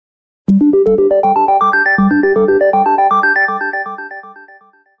Hello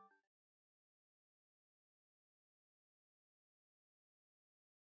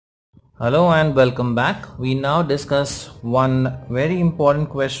and welcome back. We now discuss one very important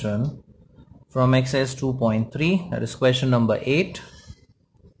question from exercise 2.3, that is question number 8.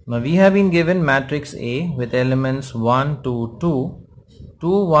 Now we have been given matrix A with elements 1, 2, 2,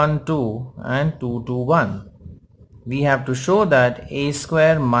 2, 1, 2 and 2, 2, 1. We have to show that A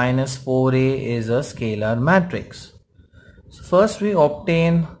square minus 4A is a scalar matrix. So first we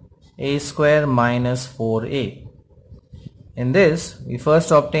obtain A square minus 4A. In this, we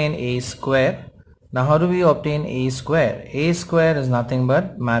first obtain A square. Now how do we obtain A square? A square is nothing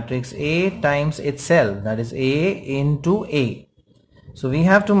but matrix A times itself, that is A into A. So we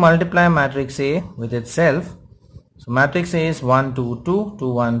have to multiply matrix A with itself. So matrix A is 1, 2, 2, 2,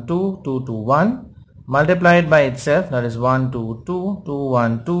 1, 2, 2, 2, 1. Multiplied by itself, that is 1, 2, 2, 2,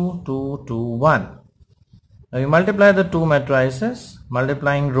 1, 2, 2, 2, 1. Now we multiply the two matrices,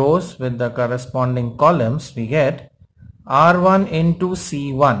 multiplying rows with the corresponding columns, we get R1 into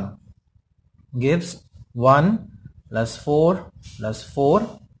C1 gives 1 plus 4 plus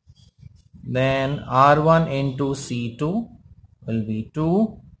 4. Then R1 into C2 will be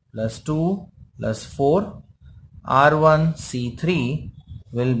 2 plus 2 plus 4. R1 C3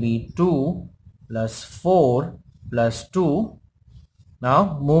 will be 2 plus 4 plus 2.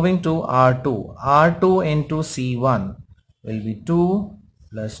 Now moving to R2. R2 into C1 will be 2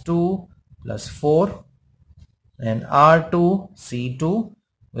 plus 2 plus 4. Then R2 C2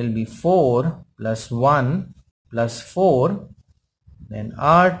 will be 4 plus 1 plus 4. Then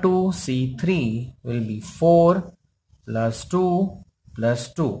R2 C3 will be 4 plus 2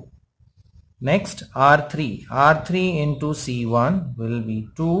 plus 2. Next R3. R3 into C1 will be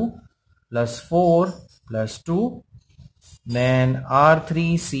 2 plus 4 plus 2. Then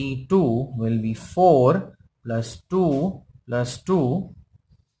R3 C2 will be 4 plus 2 plus 2.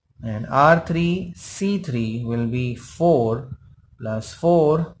 And R3 C3 will be 4 plus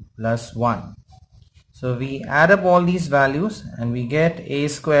 4 plus 1. So we add up all these values and we get A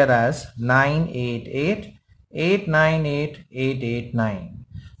square as 988, 898, 889.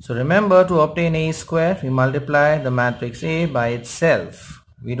 So remember, to obtain A square, we multiply the matrix A by itself.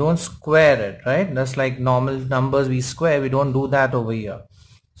 We don't square it, right? That's like normal numbers we square. We don't do that over here.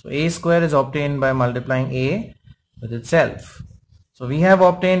 So A square is obtained by multiplying A with itself. So we have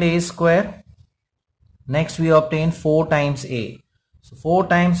obtained A square. Next we obtain 4 times A. So 4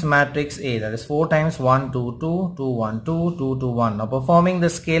 times matrix A, that is 4 times 1, 2, 2, 2, 1, 2, 2, 2, 1. Now performing the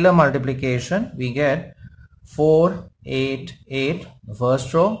scalar multiplication, we get 4, 8, 8, the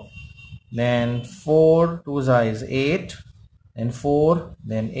first row. Then 4 2s is 8. Then 4,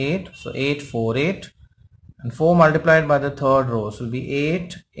 then 8. So 8, 4, 8. And 4 multiplied by the third row. So will be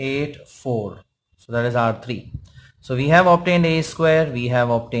 8, 8, 4. So that is R3. So we have obtained A square, we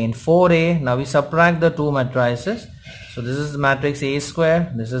have obtained 4A. Now we subtract the two matrices. So this is matrix A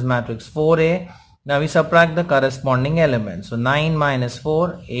square, this is matrix 4A. Now we subtract the corresponding elements. So 9 minus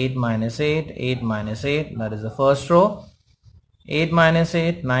 4, 8 minus 8, 8 minus 8, that is the first row. 8 minus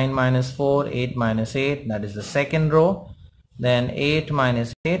 8, 9 minus 4, 8 minus 8, that is the second row. Then 8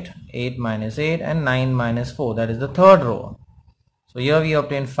 minus 8, 8 minus 8 and 9 minus 4, that is the third row. So here we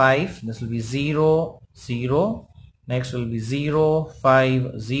obtain 5, this will be 0, 0. Next will be 0,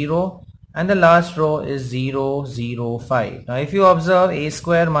 5, 0 and the last row is 0, 0, 5. Now if you observe, A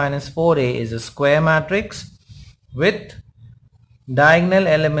square minus 4A is a square matrix with diagonal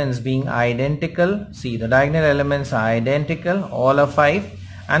elements being identical. See, the diagonal elements are identical, all are 5,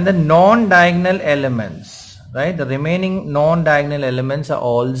 and the non-diagonal elements, right, the remaining non-diagonal elements are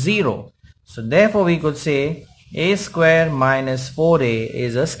all 0. So therefore we could say A square minus 4A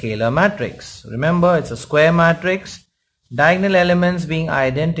is a scalar matrix. Remember, it's a square matrix, diagonal elements being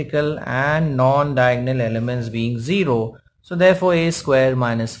identical and non-diagonal elements being 0. So therefore A square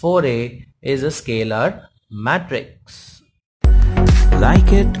minus 4A is a scalar matrix.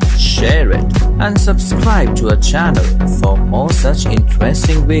 Like it, share it and subscribe to our channel for more such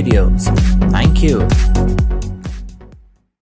interesting videos. Thank you.